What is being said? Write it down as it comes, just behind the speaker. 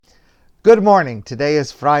Good morning. Today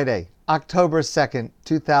is Friday, October 2nd,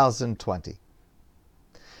 2020.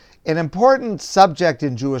 An important subject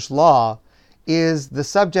in Jewish law is the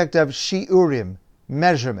subject of shiurim,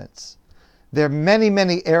 measurements. There are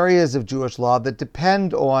many areas of Jewish law that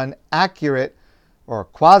depend on accurate or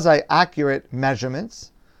quasi-accurate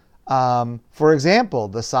measurements. For example,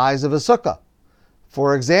 the size of a sukkah.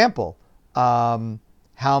 For example,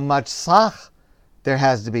 how much sach there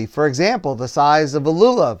has to be. For example, the size of a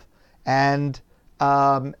lulav. And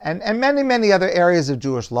many other areas of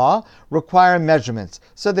Jewish law require measurements.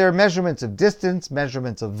 So there are measurements of distance,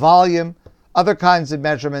 measurements of volume, other kinds of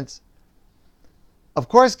measurements. Of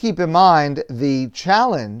course, keep in mind the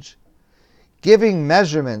challenge giving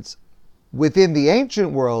measurements within the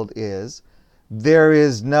ancient world is there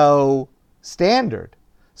is no standard.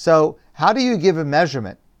 So how do you give a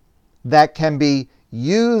measurement that can be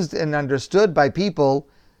used and understood by people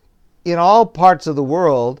in all parts of the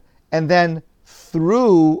world and then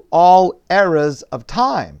through all eras of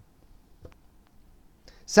time?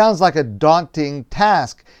 Sounds like a daunting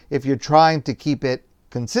task if you're trying to keep it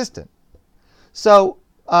consistent. So,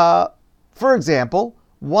 for example,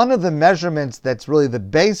 one of the measurements that's really the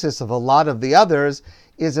basis of a lot of the others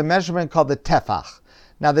is a measurement called the tefach.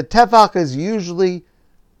 Now, the tefach is usually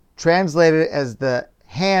translated as the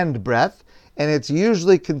hand breadth, and it's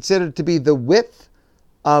usually considered to be the width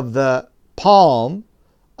of the palm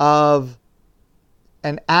of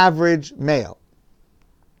an average male.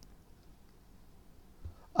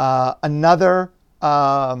 Another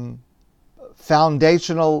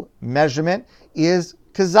foundational measurement is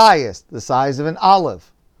kazayas, the size of an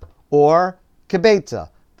olive, or kibetza,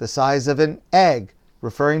 the size of an egg,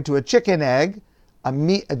 referring to a chicken egg,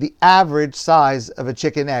 the average size of a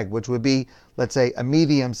chicken egg, which would be, let's say, a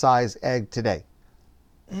medium-sized egg today.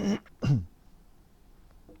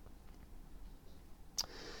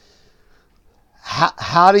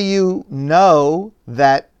 How do you know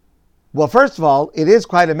that? Well, first of all, it is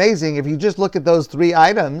quite amazing. If you just look at those three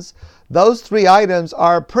items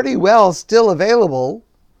are pretty well still available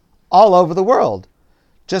all over the world.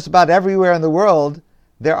 Just about everywhere in the world,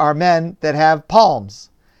 there are men that have palms.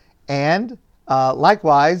 And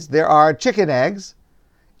likewise, there are chicken eggs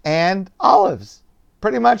and olives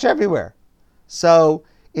pretty much everywhere. So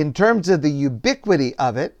in terms of the ubiquity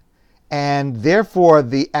of it, and therefore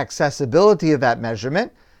the accessibility of that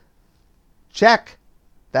measurement, check.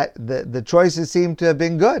 That the choices seem to have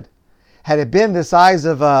been good. Had it been the size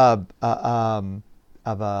of a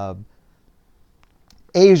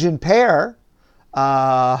Asian pear,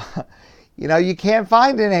 you can't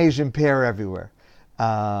find an Asian pear everywhere.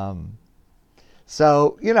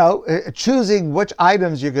 So choosing which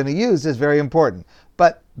items you're going to use is very important.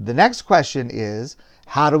 But the next question is,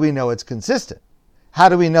 how do we know it's consistent? How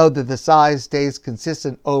do we know that the size stays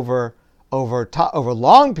consistent over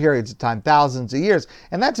long periods of time, thousands of years?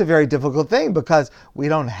 And that's a very difficult thing because we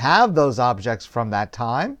don't have those objects from that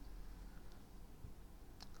time.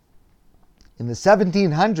 In the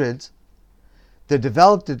 1700s, there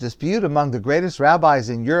developed a dispute among the greatest rabbis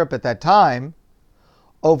in Europe at that time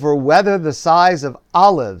over whether the size of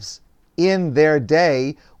olives in their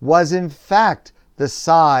day was in fact the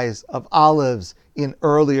size of olives in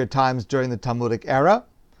earlier times during the Talmudic era.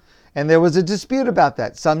 And there was a dispute about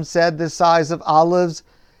that. Some said the size of olives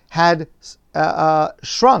had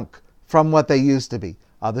shrunk from what they used to be.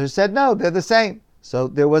 Others said, no, they're the same. So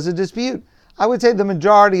there was a dispute. I would say the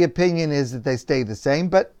majority opinion is that they stay the same,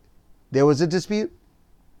 but there was a dispute.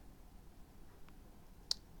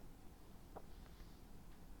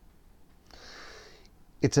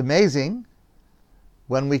 It's amazing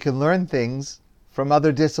when we can learn things from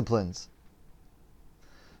other disciplines.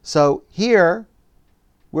 So here,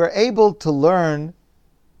 we're able to learn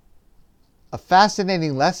a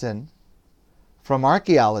fascinating lesson from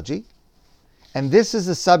archaeology, and this is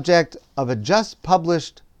the subject of a just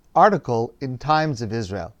published article in Times of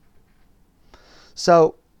Israel.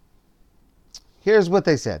 So, here's what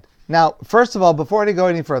they said. Now, first of all, before I go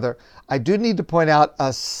any further, I do need to point out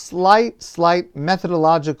a slight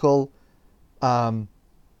methodological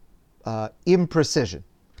imprecision,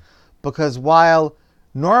 because while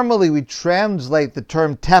normally we translate the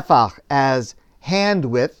term tefach as hand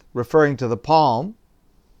width, referring to the palm,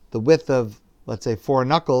 the width of, let's say, 4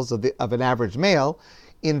 knuckles of an average male.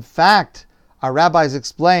 In fact, our rabbis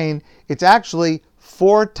explain it's actually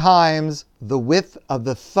 4 times the width of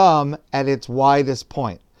the thumb at its widest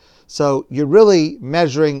point. So you're really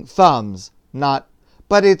measuring thumbs,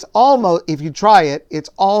 but it's almost, if you try it, it's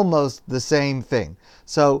almost the same thing.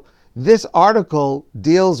 So this article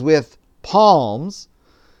deals with palms,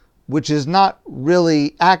 which is not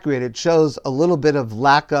really accurate. It shows a little bit of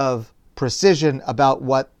lack of precision about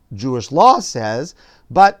what Jewish law says,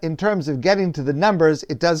 but in terms of getting to the numbers,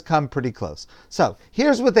 it does come pretty close. So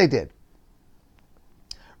here's what they did.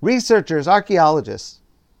 Researchers, archaeologists,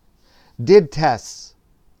 did tests,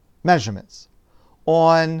 measurements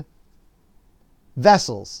on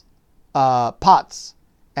vessels, pots,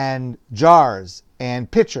 and jars,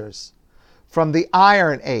 and pitchers from the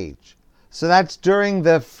Iron Age. So that's during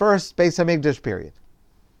the first Beis Hamikdash period.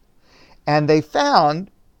 And they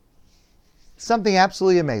found something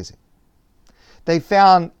absolutely amazing. They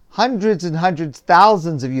found hundreds and hundreds,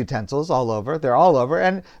 thousands of utensils all over. They're all over,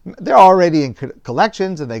 and they're already in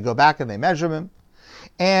collections, and they go back and they measure them.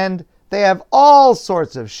 And they have all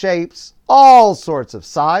sorts of shapes, all sorts of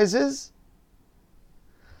sizes,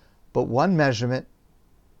 but one measurement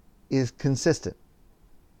is consistent.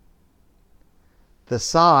 The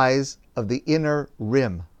size of the inner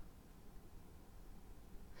rim.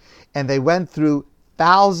 And they went through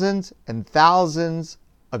thousands and thousands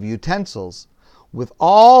of utensils with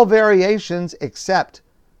all variations except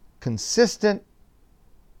consistent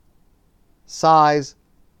size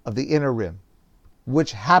of the inner rim,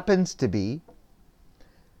 which happens to be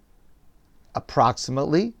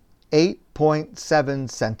approximately 8.7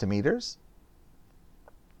 centimeters.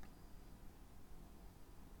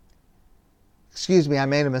 Excuse me, I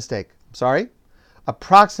made a mistake. Sorry.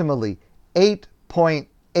 Approximately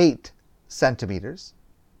 8.8 centimeters.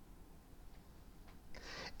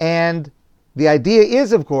 And the idea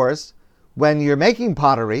is, of course, when you're making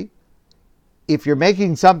pottery, if you're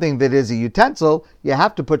making something that is a utensil, you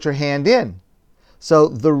have to put your hand in. So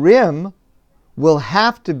the rim will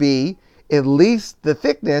have to be at least the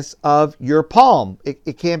thickness of your palm.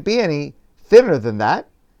 It can't be any thinner than that.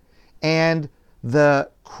 And the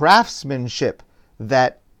craftsmanship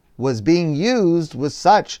that was being used was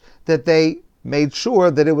such that they made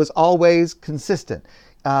sure that it was always consistent.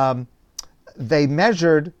 They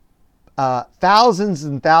measured thousands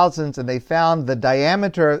and thousands, and they found the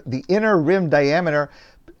diameter, the inner rim diameter,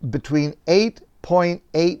 between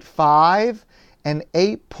 8.85 and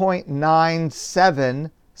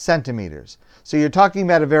 8.97 centimeters. So you're talking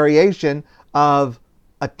about a variation of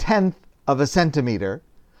 1/10 of a centimeter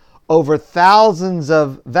over thousands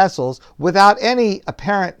of vessels without any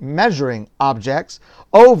apparent measuring objects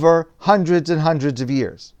over hundreds and hundreds of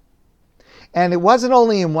years. And it wasn't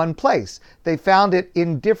only in one place. They found it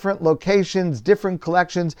in different locations, different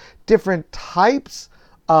collections, different types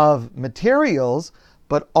of materials,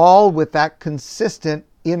 but all with that consistent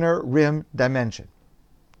inner rim dimension.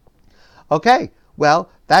 Okay, well,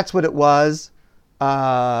 that's what it was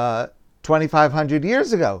 2,500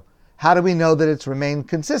 years ago. How do we know that it's remained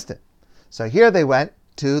consistent? So here they went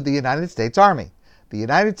to the United States Army. The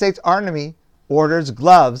United States Army orders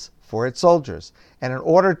gloves for its soldiers. And in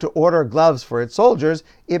order to order gloves for its soldiers,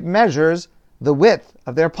 it measures the width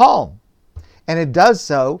of their palm. And it does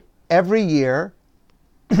so every year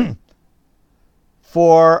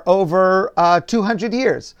for over 200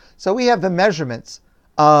 years. So we have the measurements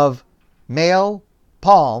of male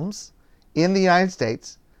palms in the United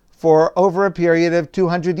States for over a period of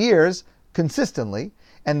 200 years consistently.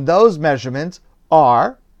 And those measurements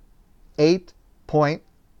are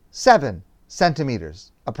 8.7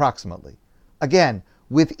 centimeters approximately. Again,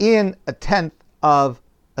 within 1/10 of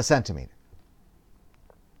a centimeter.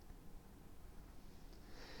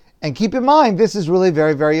 And keep in mind, this is really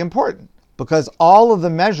very, very important because all of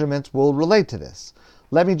the measurements will relate to this.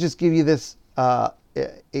 Let me just give you this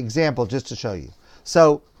example just to show you.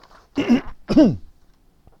 So,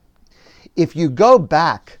 if you go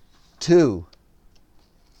back to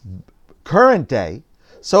current day,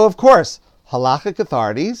 so of course, halachic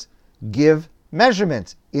authorities give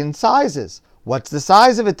measurements in sizes. What's the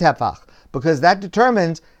size of a tefach? Because that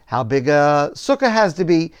determines how big a sukkah has to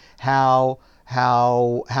be, how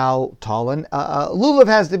tall a lulav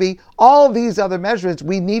has to be. All of these other measurements,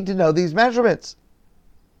 we need to know these measurements.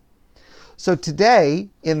 So today,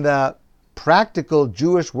 in the practical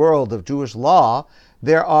Jewish world of Jewish law,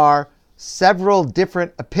 there are several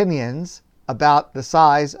different opinions about the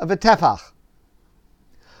size of a tefach.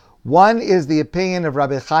 One is the opinion of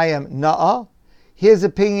Rabbi Chaim Na'ah. His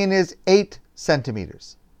opinion is 8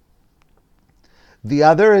 centimeters. The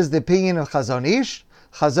other is the opinion of Chazon Ish.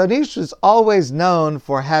 Chazon Ish was always known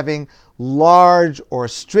for having large or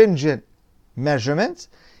stringent measurements.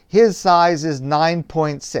 His size is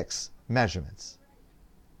 9.6 measurements.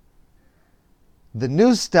 The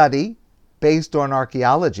new study, based on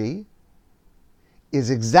archaeology,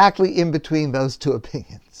 is exactly in between those two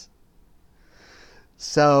opinions.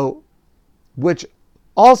 So, which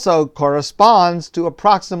also corresponds to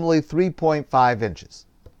approximately 3.5 inches.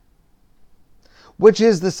 which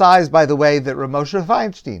is the size, by the way, that Ramosha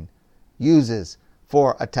Feinstein uses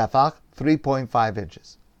for a tefach, 3.5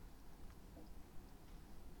 inches.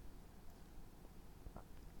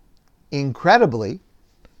 Incredibly,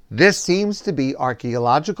 this seems to be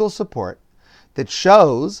archaeological support that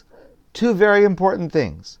shows two very important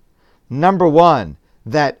things. Number one,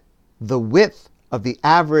 that the width of the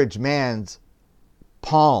average man's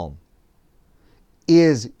palm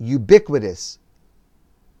is ubiquitous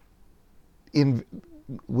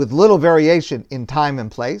with little variation in time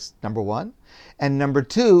and place, number one. And number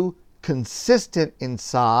two, consistent in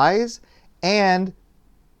size and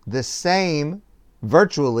the same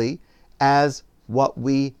virtually as what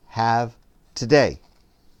we have today.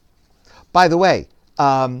 By the way,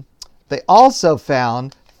 they also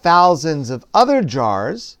found thousands of other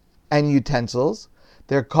jars and utensils.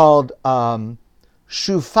 They're called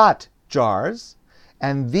shufat jars,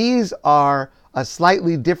 and these are a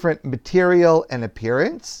slightly different material and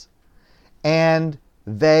appearance, and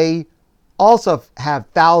they also have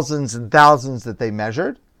thousands and thousands that they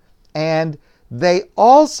measured, and they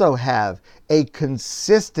also have a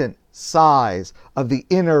consistent size of the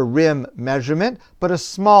inner rim measurement, but a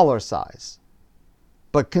smaller size,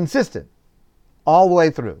 but consistent all the way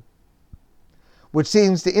through, which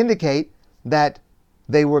seems to indicate that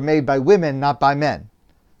they were made by women, not by men.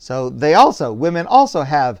 So women also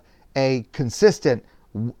have a consistent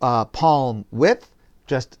palm width,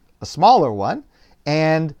 just a smaller one,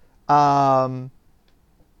 and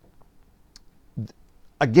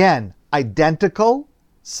again, identical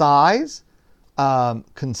size,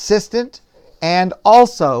 consistent, and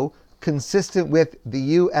also consistent with the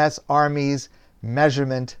U.S. Army's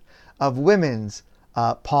measurement of women's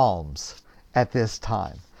palms at this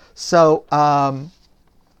time. So,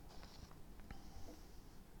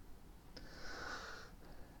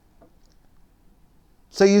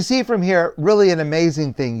 so you see from here really an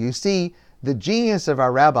amazing thing. You see the genius of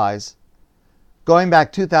our rabbis going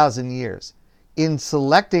back 2,000 years in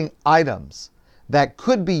selecting items that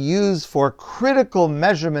could be used for critical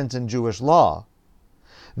measurements in Jewish law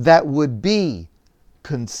that would be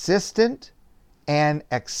consistent and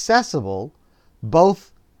accessible,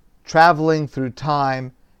 both traveling through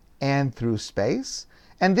time and through space.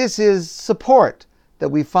 And this is support that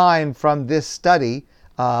we find from this study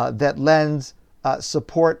that lends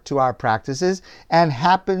support to our practices and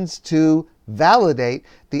happens to validate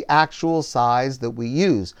the actual size that we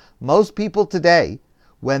use. Most people today,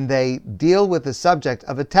 when they deal with the subject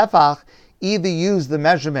of a tefach, either use the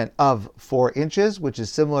measurement of 4 inches, which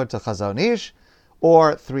is similar to Chazon Ish,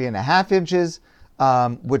 or 3.5 inches,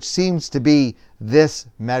 which seems to be this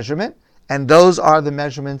measurement, and those are the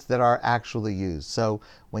measurements that are actually used. So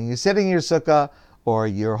when you're sitting in your sukkah or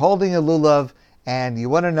you're holding a lulav and you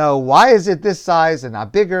want to know why is it this size and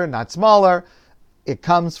not bigger, not smaller, it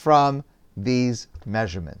comes from these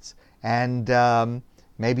measurements. And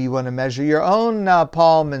maybe you want to measure your own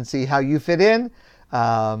palm and see how you fit in,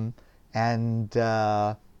 and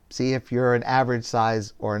see if you're an average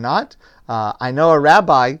size or not. I know a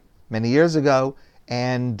rabbi many years ago,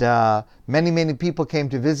 and many people came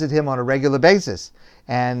to visit him on a regular basis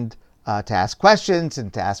and to ask questions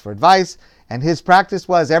and to ask for advice. And his practice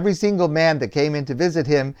was every single man that came in to visit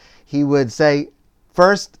him, he would say,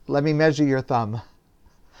 "First, let me measure your thumb."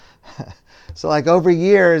 So like over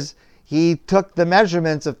years, he took the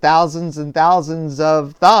measurements of thousands and thousands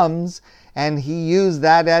of thumbs and he used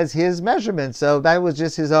that as his measurement. So that was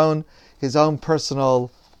just his own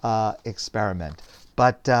personal experiment.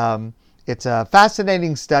 But it's a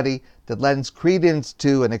fascinating study that lends credence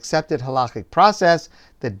to an accepted halachic process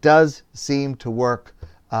that does seem to work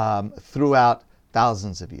throughout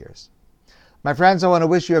thousands of years. My friends, I want to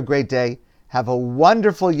wish you a great day. Have a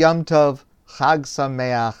wonderful Yom Tov, Chag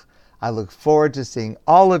Sameach. I look forward to seeing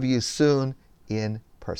all of you soon in